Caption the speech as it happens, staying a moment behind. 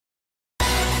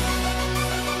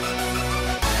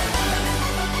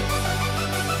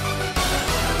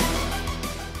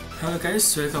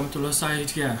Guys, welcome to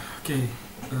Lifeafter. Okay,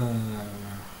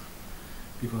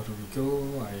 before we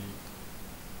go, I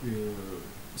will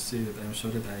say that I'm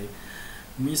sorry that I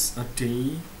missed a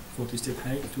day for this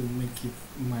Deathhigh to make it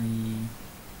my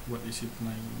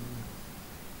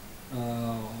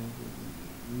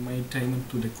my diamond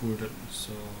to the golden.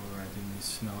 So I think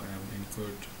it's now I'm in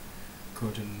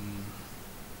golden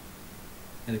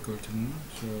at the golden.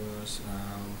 So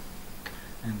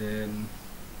and then.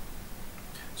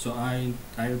 So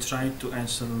I'll try to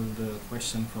answer the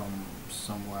question from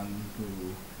someone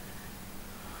who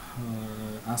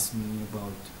asked me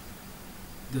about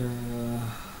the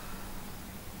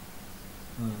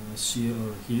she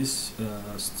or his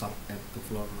stop at the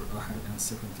floor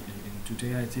 178. And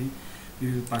today I think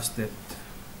we will pass that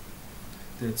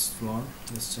floor.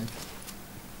 Let's check.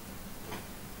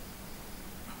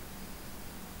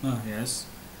 Yes,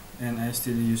 and I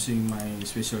still using my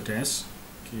special dash.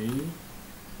 Okay.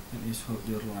 And is hold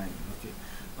your line. Okay.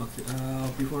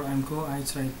 Before I go, I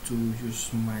try to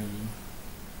use my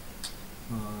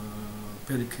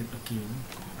barricade again.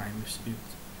 I wish it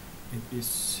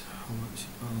is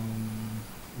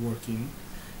working.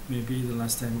 Maybe the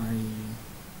last time I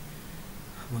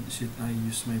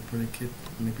use my barricade,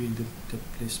 maybe the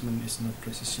placement is not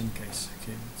precision, guys.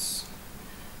 Okay,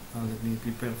 let me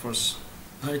prepare first.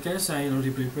 Alright guys, I already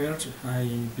prepared. I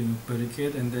bring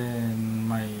barricade and then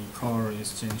my core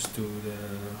is changed to the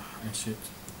exit.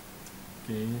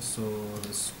 Okay, so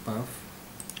let's buff.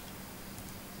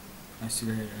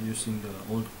 Actually I'm using the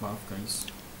old buff, guys.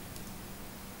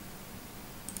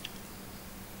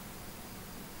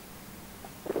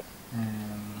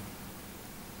 And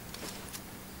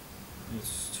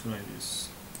let's try this.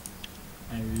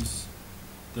 I wish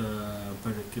the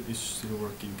barricade is still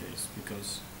working, guys,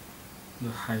 because the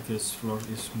highest floor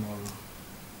is more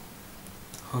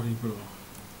horrible.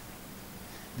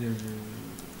 There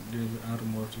are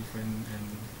more defense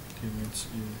and damage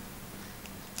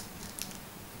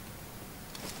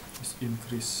is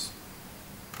increased.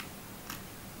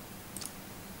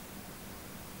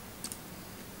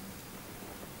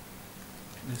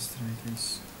 Let's try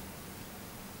this.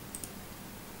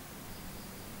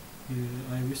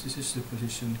 I wish this is the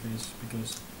position, guys,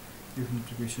 because even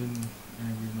the position I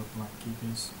will not lucky,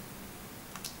 guys.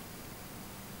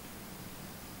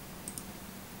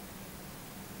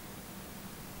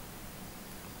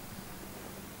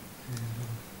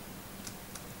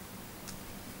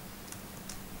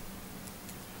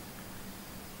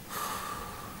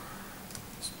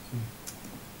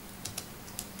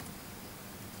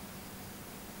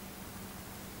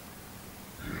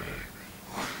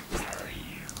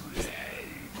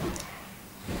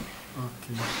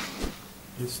 Okay,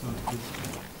 it's not good.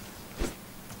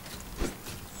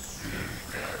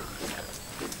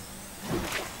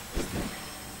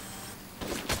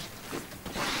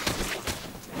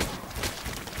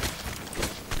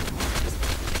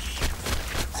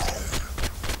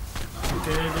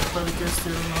 Okay, the barricade is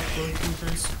still not working,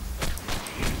 guys.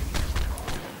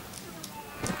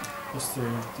 Let's stay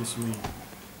this way.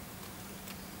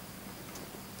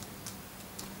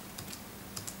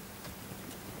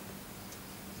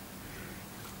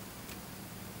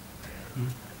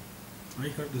 I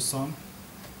heard the sound.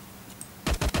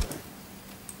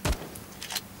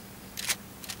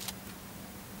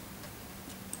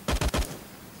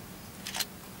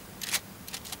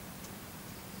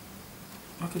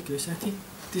 Okay guys, I think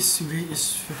this way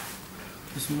is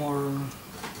more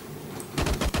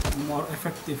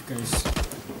effective, guys.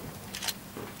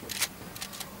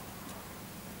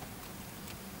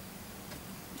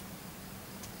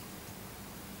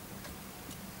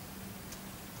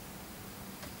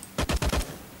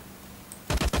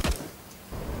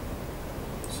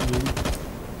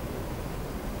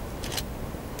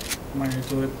 My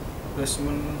turret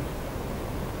placement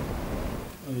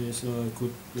is a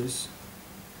good place.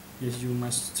 Yes, you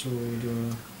must throw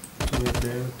the turret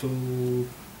there to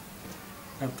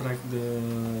attract the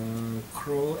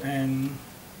crow and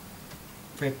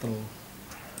petal.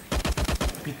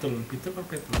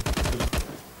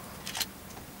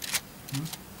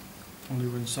 Only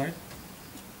one side.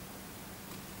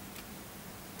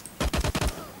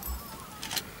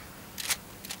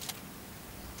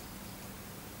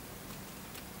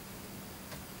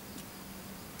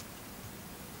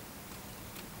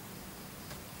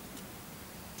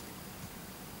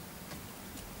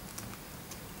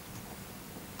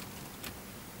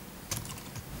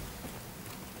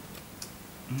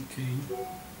 Okay.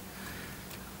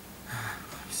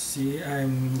 See,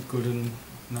 I'm golden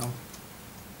now.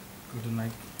 Golden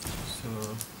knight.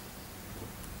 So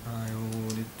I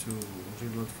will need to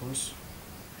reload first.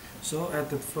 So at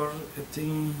that floor, I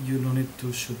think you don't need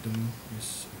to shoot them.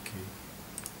 It's okay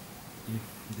if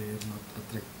they're not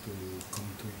attract to come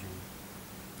to you.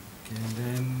 Okay, and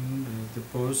then the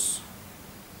pose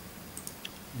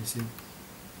is it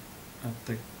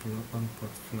attack on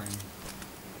port flank.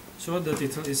 So the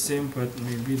title is same, but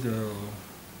maybe the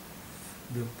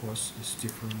pose is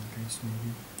different, guys.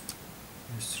 Maybe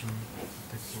let's try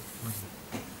attack port flank.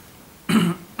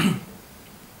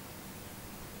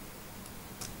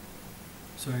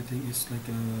 So I think it's like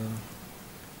a,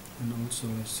 and also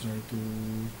let's try to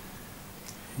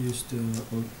use the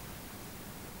old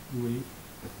way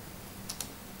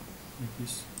like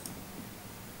this.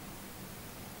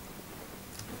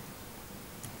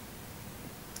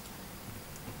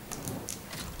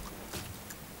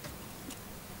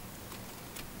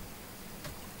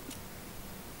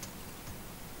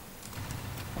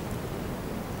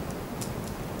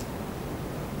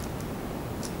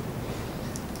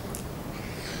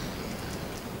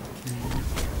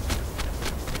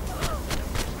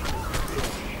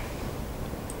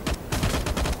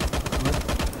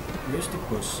 Where's the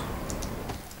boss?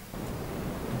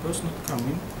 The boss not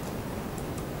coming.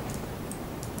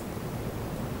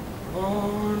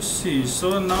 Oh, see.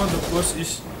 So now the boss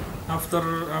is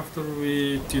after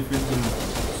we defeat them.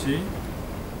 See?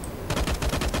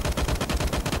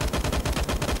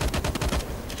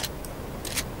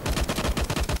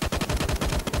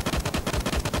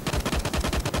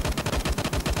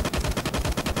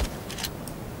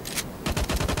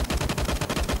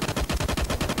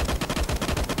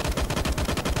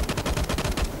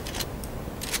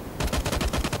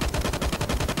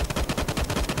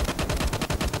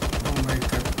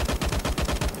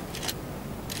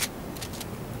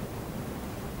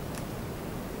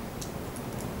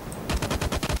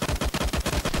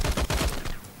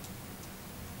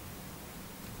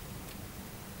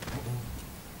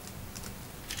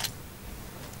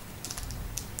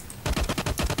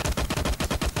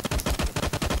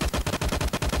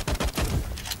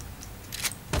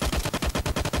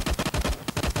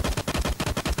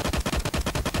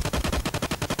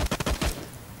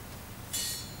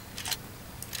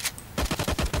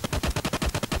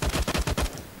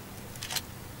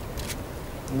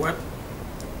 What?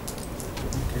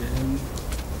 Okay, and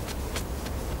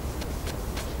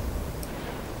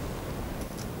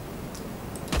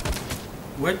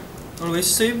what? Always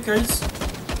save, guys.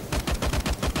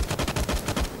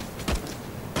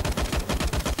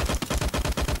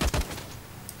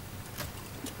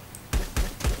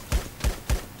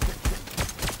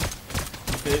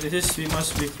 Okay, this is, we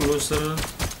must be closer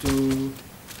to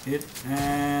it,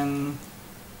 and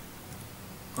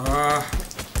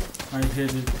I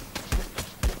hate it.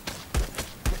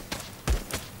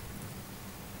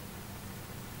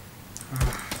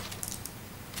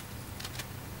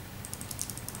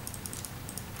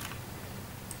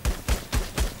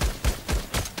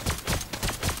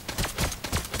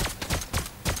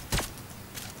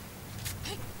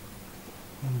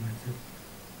 Oh my god.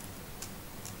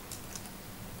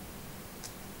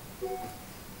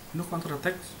 No counter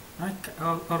attack.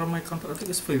 Or my counter attack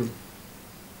is failed.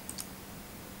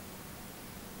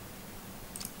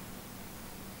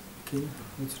 Okay,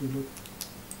 let's reload.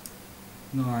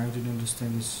 No, I didn't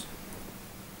understand this.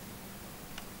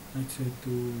 I tried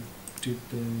to treat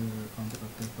the counter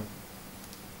attack, but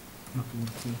not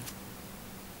working.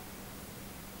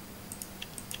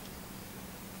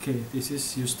 Okay, this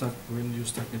is you start when you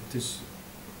start at this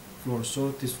floor.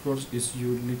 So this floor is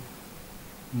you need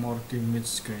more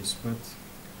damage, guys. But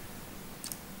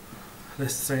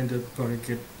let's try the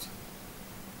barricade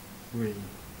way.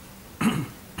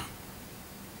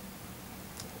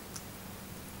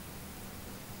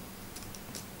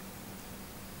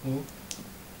 Oh,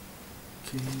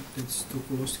 okay, that's too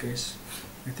close, guys.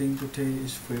 I think today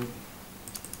is failed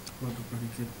for the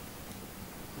barricade.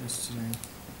 Let's try.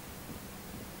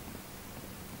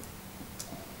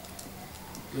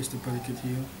 Place the barricade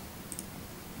here.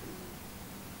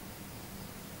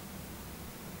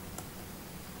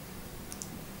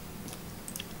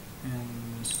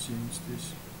 And let's change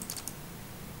this.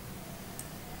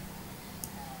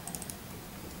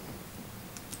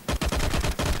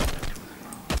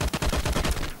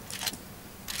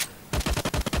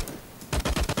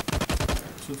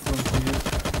 Shoot from here.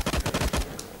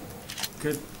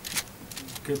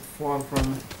 Get far from.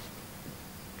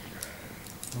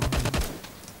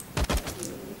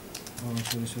 Oh,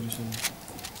 sorry.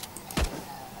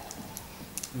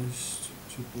 Let's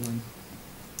shoot one.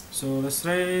 So let's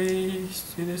try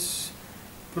this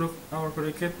our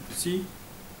barricade. See,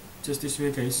 just this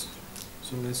way, guys.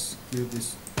 So let's clear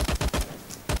this.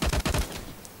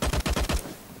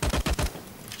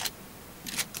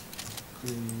 So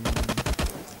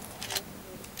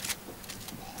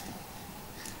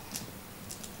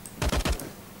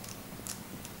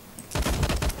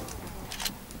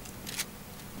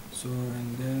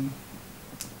and then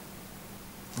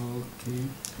okay,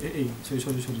 hey,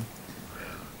 sorry.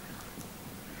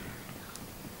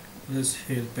 Let's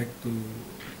head back to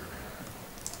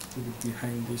the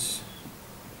behind this.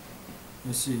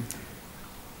 Let's see.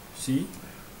 See,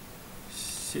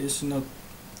 she is not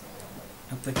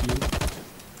attack you,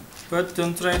 but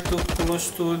don't try too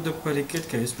close to the barricade,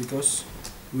 guys, because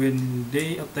when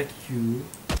they attack you,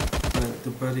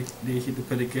 they hit the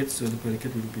barricade, so the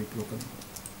barricade will be broken.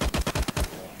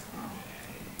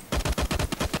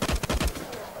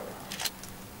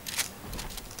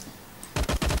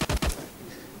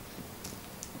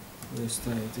 Let's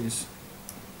try this.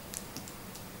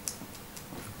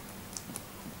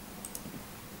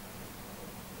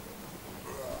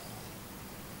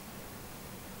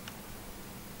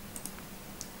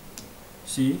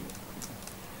 See,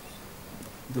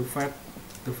 the fight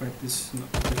is not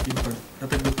attacking, but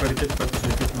attack the barricade, but the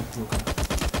barricade not broken.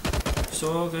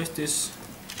 So guys, this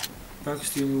bug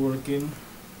still working,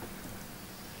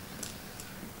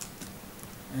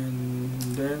 and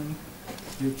then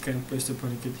you can place the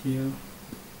barricade here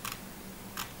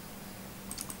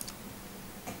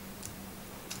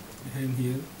behind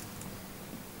here,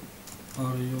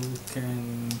 or you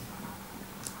can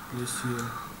place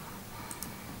here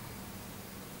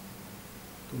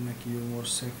to make you more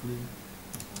safely.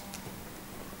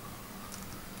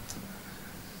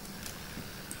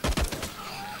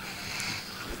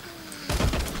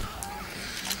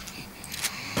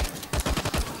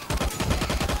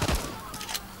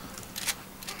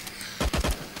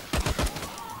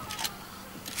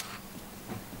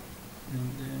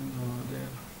 And then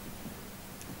there.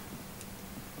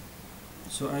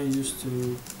 So I used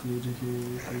to clear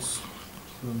this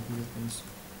from here, guys,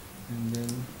 and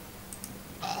then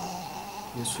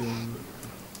yes, here.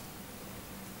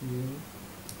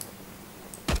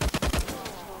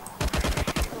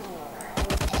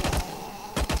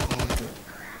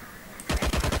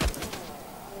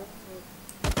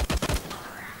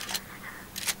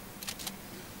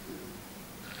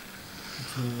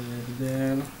 Okay,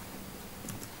 there.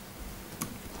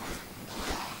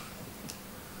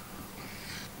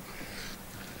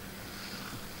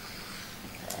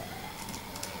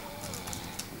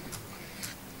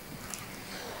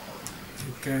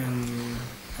 You can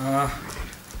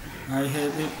I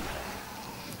hate it.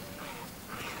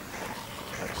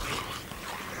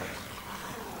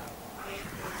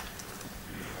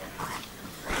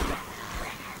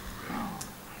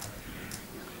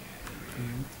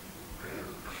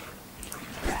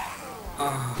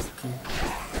 Okay.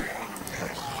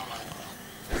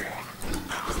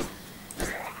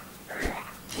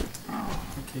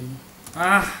 Okay.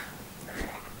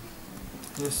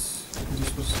 Yes, this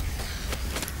was.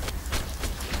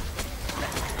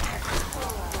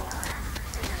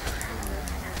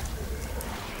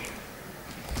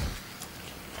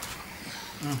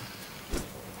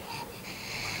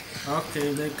 Okay,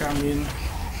 they come in.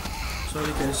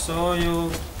 Sorry guys, so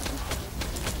you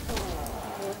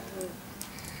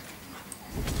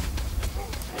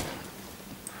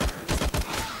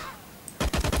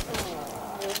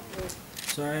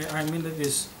so I mean that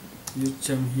is you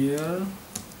jump here.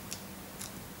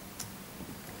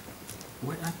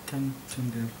 Why I can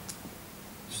jump there?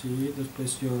 See, just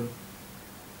place your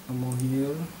ammo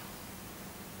here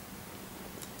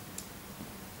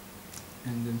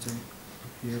and then jump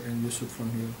up here and you shoot from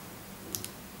here.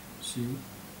 See,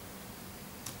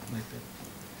 like that.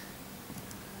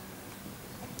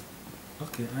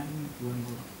 Okay, I need one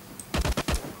more.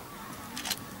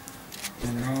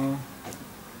 And now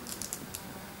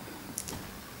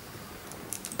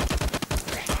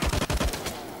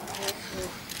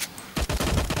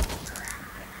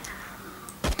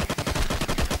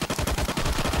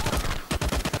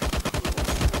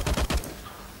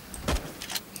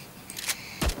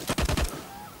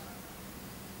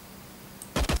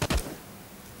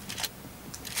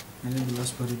and then the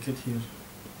last barricade here.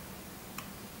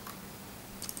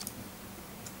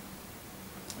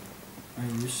 I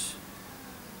wish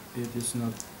it is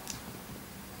not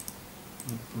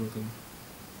broken.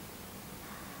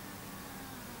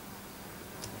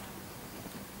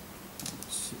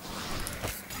 Shoot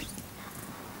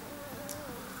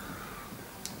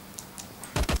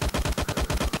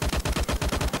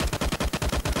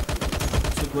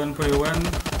one by one.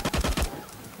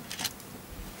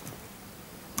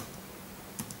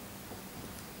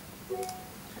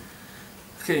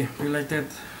 Okay, we like that.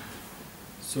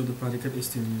 So the barricade is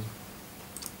still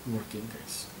working,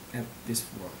 guys. at this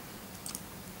floor.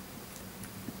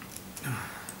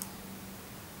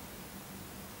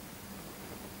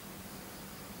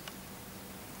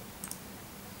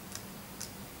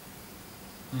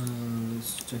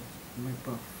 Let's check my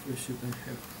path. Where should I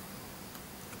have?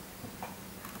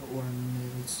 One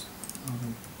minute.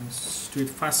 Let's do it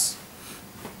fast.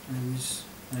 I wish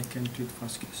I can do it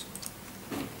fast, guys.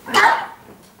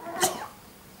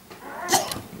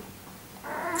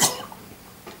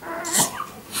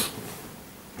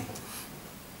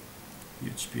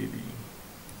 Huge baby.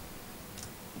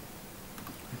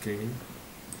 Okay.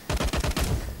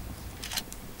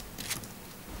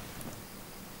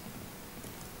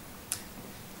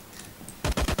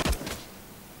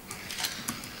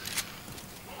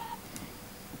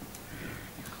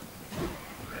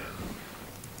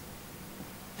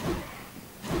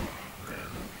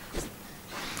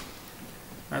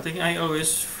 I think I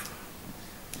always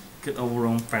get over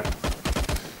wrong path.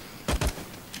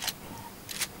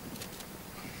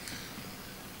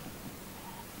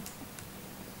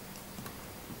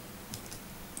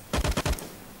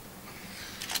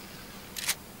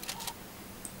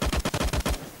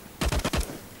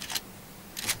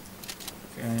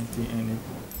 Okay, I think I need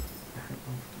help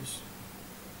of this.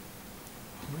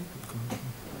 Where did it go?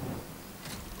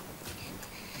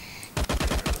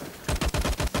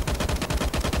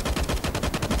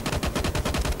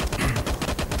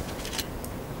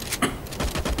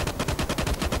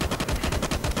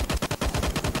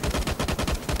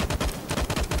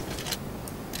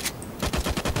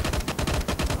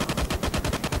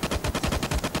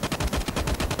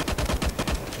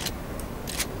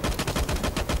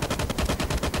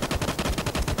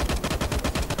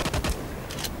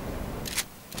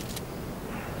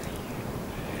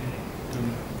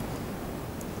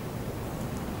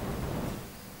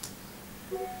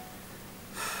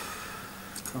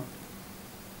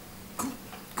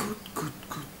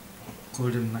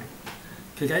 Golden night.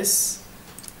 Okay guys,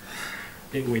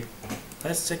 wait,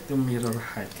 let's check the mirror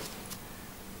height.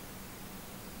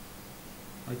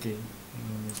 Okay,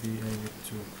 maybe I need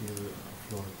to build a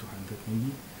floor 200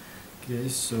 maybe. Okay,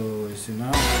 so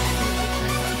now